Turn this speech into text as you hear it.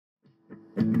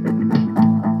Are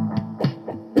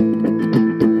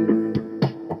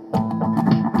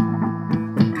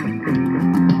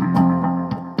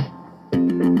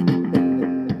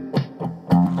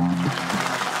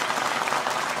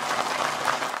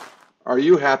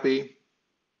you happy?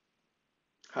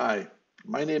 Hi,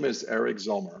 my name is Eric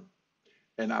Zillmer,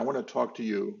 and I want to talk to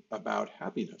you about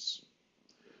happiness,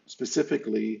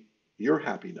 specifically your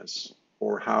happiness,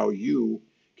 or how you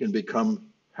can become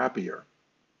happier.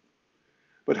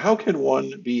 But how can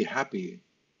one be happy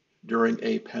during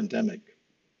a pandemic?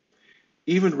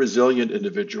 Even resilient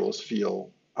individuals feel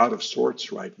out of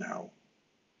sorts right now.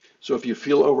 So if you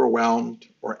feel overwhelmed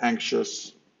or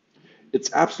anxious,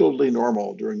 it's absolutely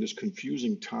normal during this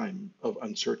confusing time of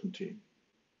uncertainty.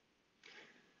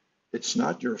 It's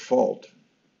not your fault,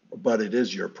 but it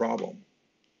is your problem.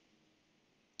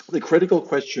 The critical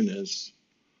question is,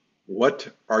 what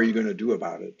are you going to do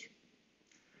about it?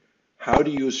 How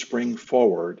do you spring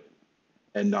forward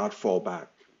and not fall back?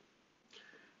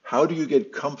 How do you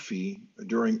get comfy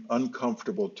during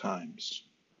uncomfortable times?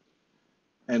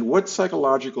 And what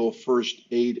psychological first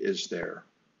aid is there?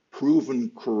 Proven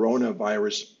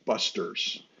coronavirus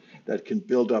busters that can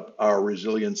build up our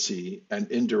resiliency and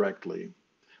indirectly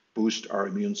boost our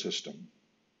immune system.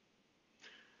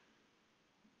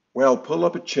 Well, pull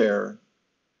up a chair,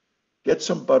 get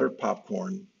some buttered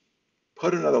popcorn,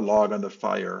 put another log on the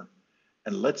fire,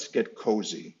 and let's get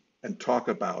cozy and talk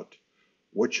about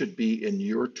what should be in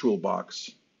your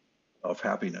toolbox of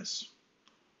happiness.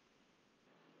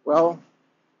 Well,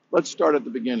 let's start at the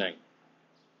beginning,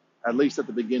 at least at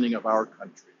the beginning of our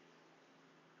country.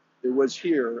 It was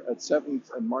here at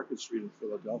 7th and Market Street in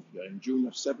Philadelphia in June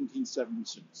of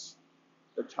 1776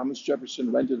 that Thomas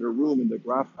Jefferson rented a room in the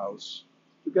Graff House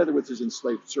together with his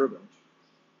enslaved servant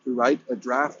to write a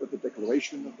draft of the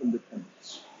Declaration of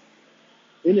Independence.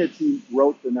 In it, he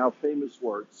wrote the now famous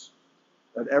words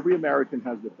that every American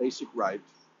has the basic right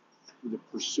to the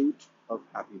pursuit of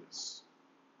happiness.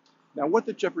 Now, what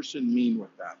did Jefferson mean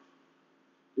with that?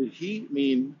 Did he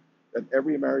mean that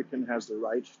every American has the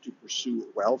right to pursue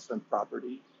wealth and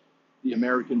property, the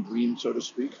American dream, so to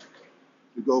speak,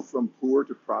 to go from poor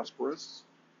to prosperous?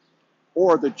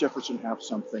 Or did Jefferson have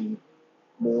something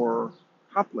more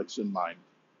complex in mind?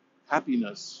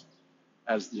 Happiness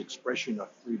as the expression of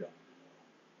freedom.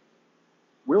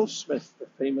 Will Smith, the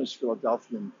famous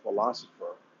Philadelphian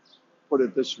philosopher, put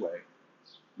it this way.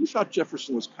 He thought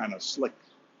Jefferson was kind of slick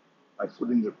by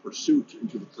putting the pursuit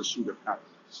into the pursuit of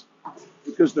happiness,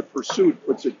 because the pursuit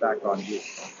puts it back on you.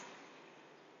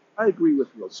 I agree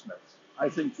with Will Smith. I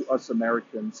think to us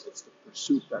Americans, it's the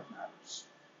pursuit that matters.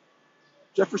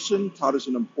 Jefferson taught us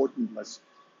an important lesson,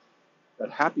 that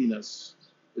happiness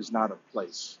is not a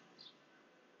place,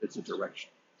 it's a direction.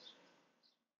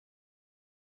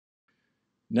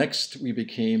 Next, we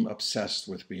became obsessed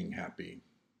with being happy.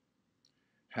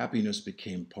 Happiness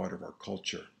became part of our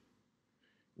culture.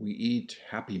 We eat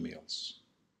Happy Meals.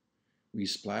 We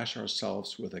splash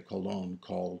ourselves with a cologne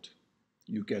called,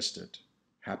 you guessed it,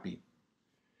 Happy.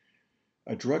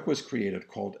 A drug was created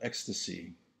called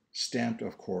ecstasy, stamped,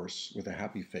 of course, with a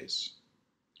happy face.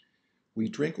 We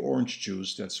drink orange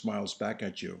juice that smiles back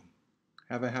at you.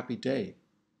 Have a happy day.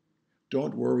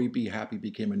 Don't Worry, Be Happy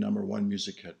became a #1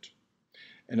 music hit.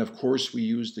 And of course, we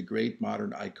use the great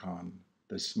modern icon,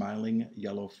 the smiling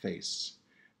yellow face,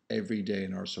 every day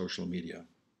in our social media.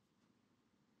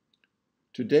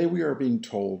 Today we are being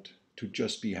told to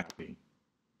just be happy,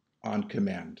 on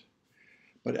command.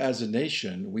 But as a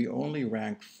nation, we only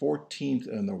rank 14th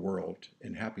in the world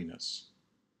in happiness.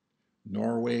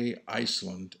 Norway,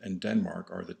 Iceland, and Denmark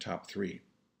are the top 3.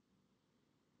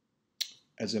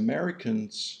 As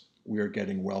Americans, we are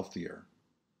getting wealthier,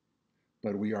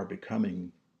 but we are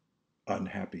becoming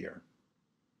unhappier.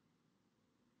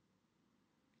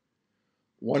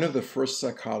 One of the first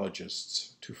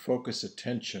psychologists to focus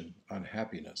attention on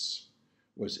happiness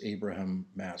was Abraham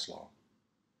Maslow.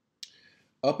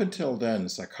 Up until then,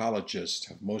 psychologists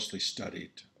have mostly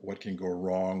studied what can go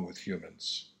wrong with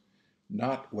humans,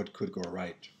 not what could go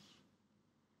right.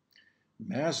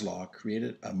 Maslow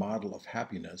created a model of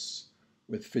happiness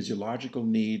with physiological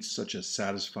needs such as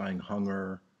satisfying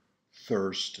hunger,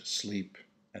 thirst, sleep,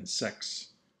 and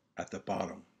sex at the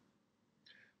bottom.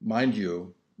 Mind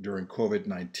you, during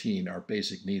COVID-19, our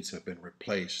basic needs have been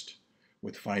replaced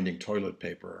with finding toilet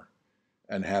paper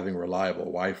and having reliable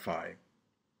Wi-Fi.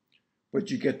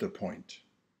 But you get the point.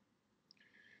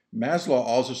 Maslow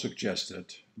also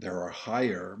suggested there are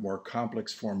higher, more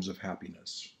complex forms of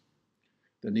happiness.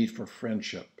 The need for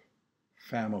friendship,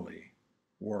 family,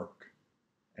 work,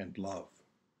 and love.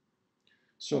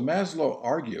 So Maslow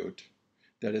argued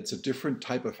that it's a different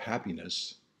type of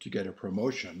happiness to get a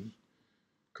promotion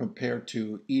compared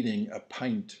to eating a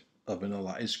pint of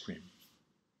vanilla ice cream.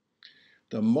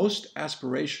 The most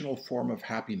aspirational form of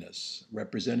happiness,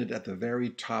 represented at the very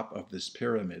top of this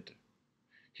pyramid,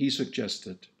 he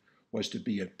suggested, was to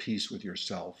be at peace with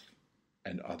yourself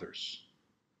and others.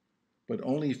 But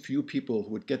only few people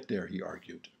would get there, he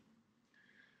argued.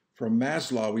 From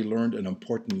Maslow, we learned an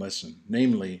important lesson,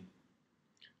 namely,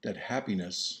 that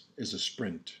happiness is a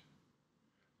sprint,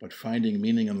 but finding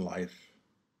meaning in life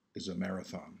is a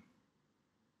marathon.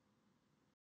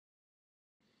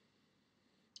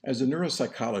 As a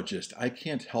neuropsychologist, I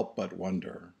can't help but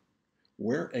wonder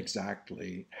where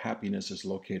exactly happiness is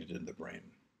located in the brain.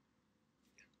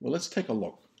 Well, let's take a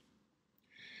look.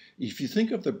 If you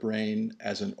think of the brain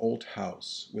as an old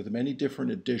house with many different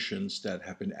additions that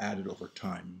have been added over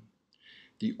time,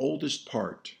 the oldest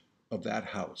part of that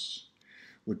house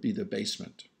would be the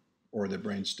basement or the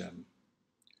brainstem.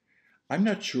 I'm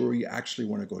not sure you actually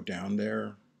want to go down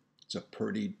there. It's a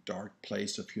pretty dark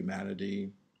place of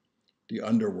humanity, the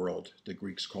underworld, the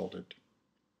Greeks called it.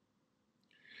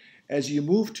 As you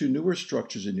move to newer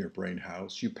structures in your brain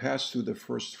house, you pass through the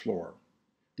first floor,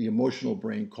 the emotional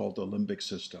brain called the limbic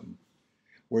system,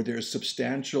 where there is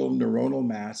substantial neuronal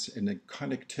mass and a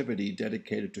connectivity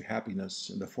dedicated to happiness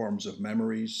in the forms of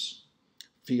memories,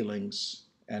 feelings,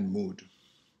 and mood.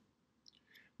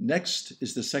 Next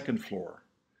is the second floor,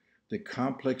 the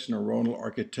complex neuronal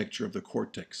architecture of the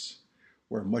cortex,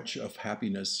 where much of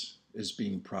happiness is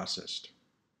being processed.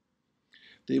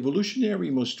 The evolutionary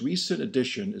most recent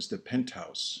addition is the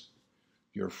penthouse,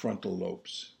 your frontal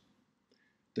lobes,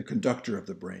 the conductor of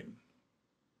the brain.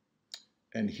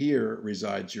 And here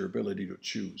resides your ability to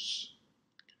choose.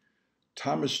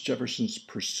 Thomas Jefferson's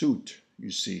pursuit,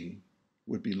 you see,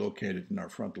 would be located in our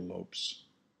frontal lobes.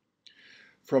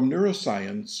 From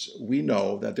neuroscience, we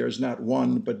know that there's not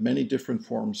one, but many different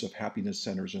forms of happiness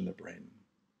centers in the brain.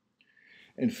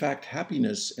 In fact,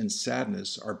 happiness and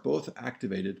sadness are both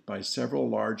activated by several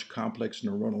large complex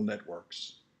neuronal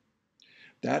networks.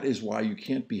 That is why you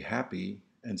can't be happy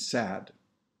and sad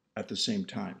at the same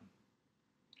time.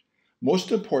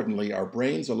 Most importantly, our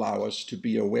brains allow us to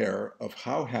be aware of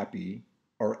how happy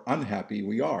or unhappy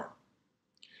we are.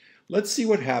 Let's see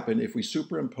what happened if we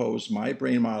superimpose my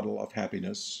brain model of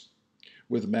happiness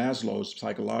with Maslow's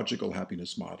psychological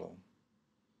happiness model.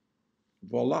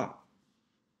 Voila!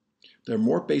 The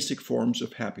more basic forms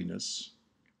of happiness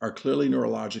are clearly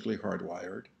neurologically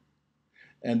hardwired,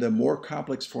 and the more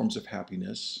complex forms of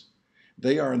happiness,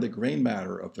 they are in the gray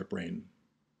matter of the brain.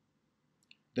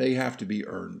 They have to be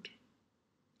earned.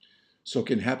 So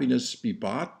can happiness be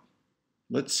bought?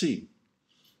 Let's see.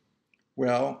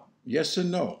 Well, yes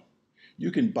and no.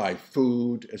 You can buy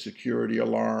food, a security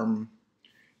alarm.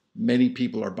 Many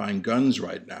people are buying guns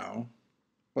right now.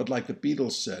 But like the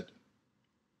Beatles said,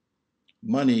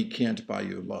 money can't buy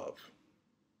you love.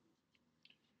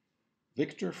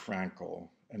 Viktor Frankl,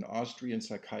 an Austrian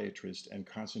psychiatrist and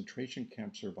concentration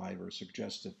camp survivor,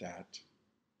 suggested that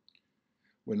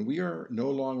when we are no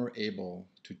longer able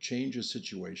to change a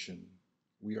situation,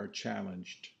 we are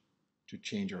challenged to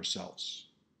change ourselves.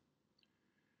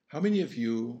 How many of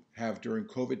you have, during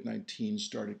COVID-19,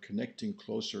 started connecting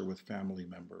closer with family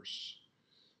members,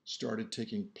 started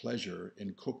taking pleasure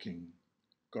in cooking,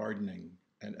 gardening,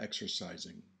 and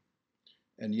exercising,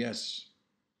 and yes,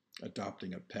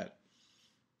 adopting a pet?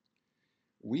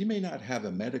 We may not have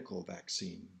a medical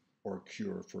vaccine or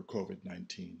cure for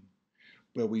COVID-19,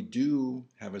 but we do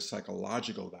have a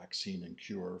psychological vaccine and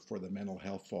cure for the mental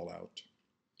health fallout.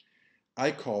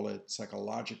 I call it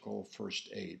psychological first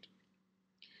aid.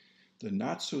 The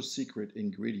not-so-secret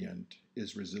ingredient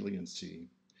is resiliency,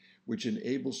 which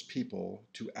enables people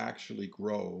to actually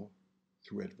grow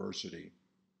through adversity.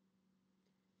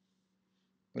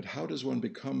 But how does one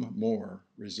become more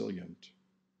resilient?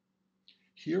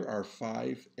 Here are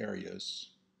 5 areas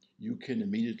you can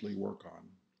immediately work on.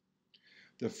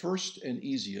 The first and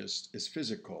easiest is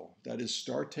physical. That is,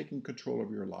 start taking control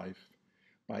of your life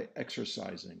by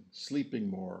exercising, sleeping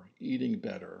more, eating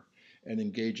better, and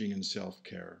engaging in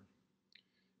self-care.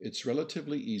 It's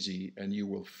relatively easy and you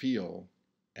will feel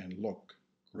and look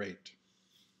great.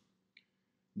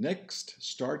 Next,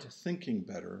 start thinking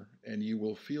better and you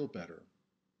will feel better.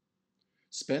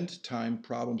 Spend time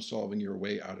problem solving your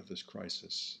way out of this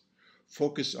crisis.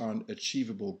 Focus on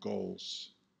achievable goals.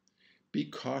 Be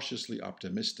cautiously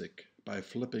optimistic by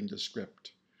flipping the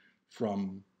script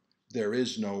from "there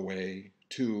is no way"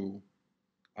 to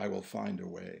 "I will find a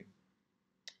way."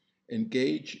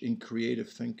 Engage in creative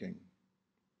thinking.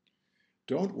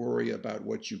 Don't worry about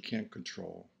what you can't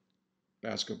control.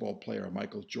 Basketball player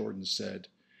Michael Jordan said,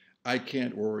 I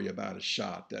can't worry about a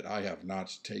shot that I have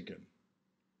not taken.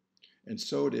 And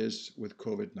so it is with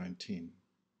COVID-19.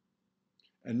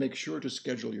 And make sure to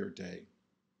schedule your day.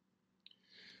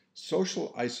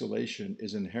 Social isolation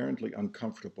is inherently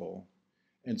uncomfortable,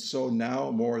 and so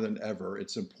now more than ever,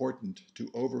 it's important to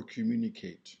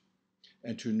over-communicate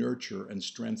and to nurture and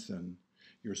strengthen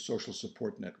your social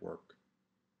support network.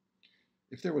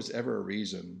 If there was ever a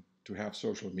reason to have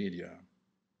social media,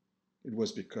 it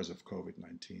was because of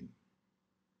COVID-19.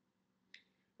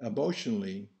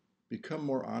 Emotionally, become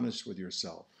more honest with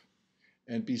yourself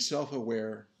and be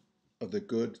self-aware of the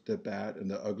good, the bad, and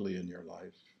the ugly in your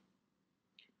life.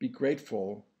 Be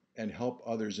grateful and help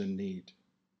others in need.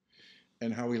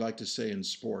 And how we like to say in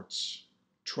sports,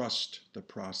 trust the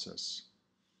process.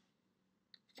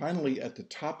 Finally, at the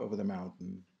top of the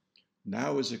mountain,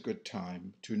 now is a good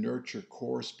time to nurture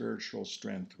core spiritual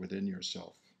strength within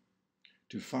yourself,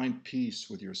 to find peace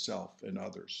with yourself and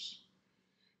others,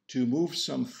 to move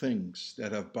some things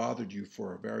that have bothered you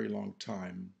for a very long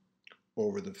time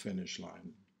over the finish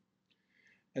line,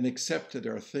 and accept that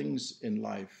there are things in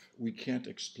life we can't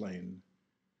explain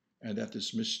and that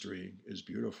this mystery is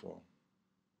beautiful.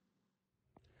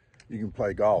 You can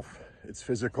play golf. It's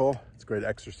physical, it's great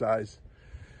exercise,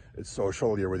 it's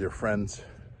social, you're with your friends.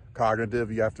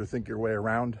 Cognitive, you have to think your way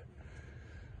around.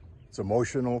 It's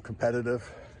emotional, competitive,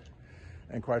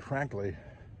 and quite frankly,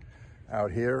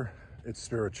 out here, it's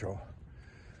spiritual.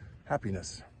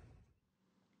 Happiness.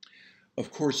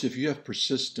 Of course, if you have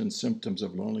persistent symptoms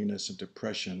of loneliness and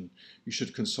depression, you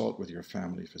should consult with your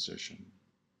family physician.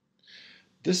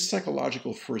 This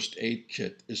psychological first aid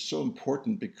kit is so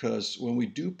important because when we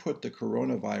do put the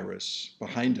coronavirus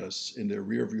behind us in the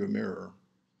rearview mirror,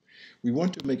 we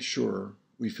want to make sure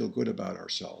we feel good about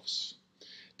ourselves,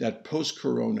 that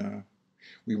post-corona,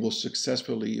 we will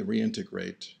successfully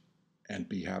reintegrate and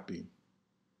be happy.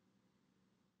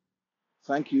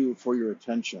 Thank you for your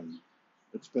attention.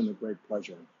 It's been a great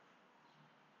pleasure.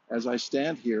 As I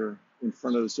stand here in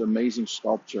front of this amazing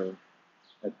sculpture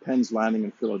at Penn's Landing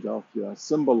in Philadelphia,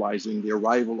 symbolizing the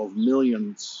arrival of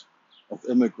millions of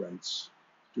immigrants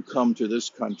to come to this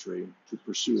country to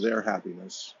pursue their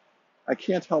happiness, I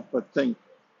can't help but think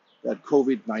that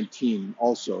COVID-19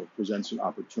 also presents an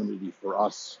opportunity for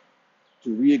us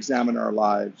to re-examine our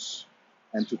lives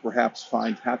and to perhaps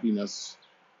find happiness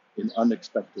in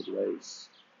unexpected ways.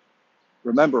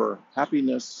 Remember,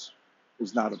 happiness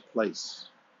is not a place,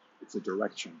 it's a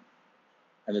direction,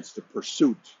 and it's the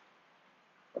pursuit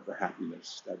of the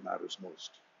happiness that matters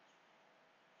most.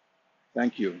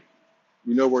 Thank you.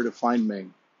 You know where to find me,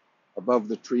 above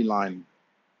the tree line,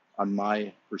 on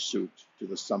my pursuit to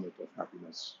the summit of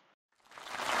happiness.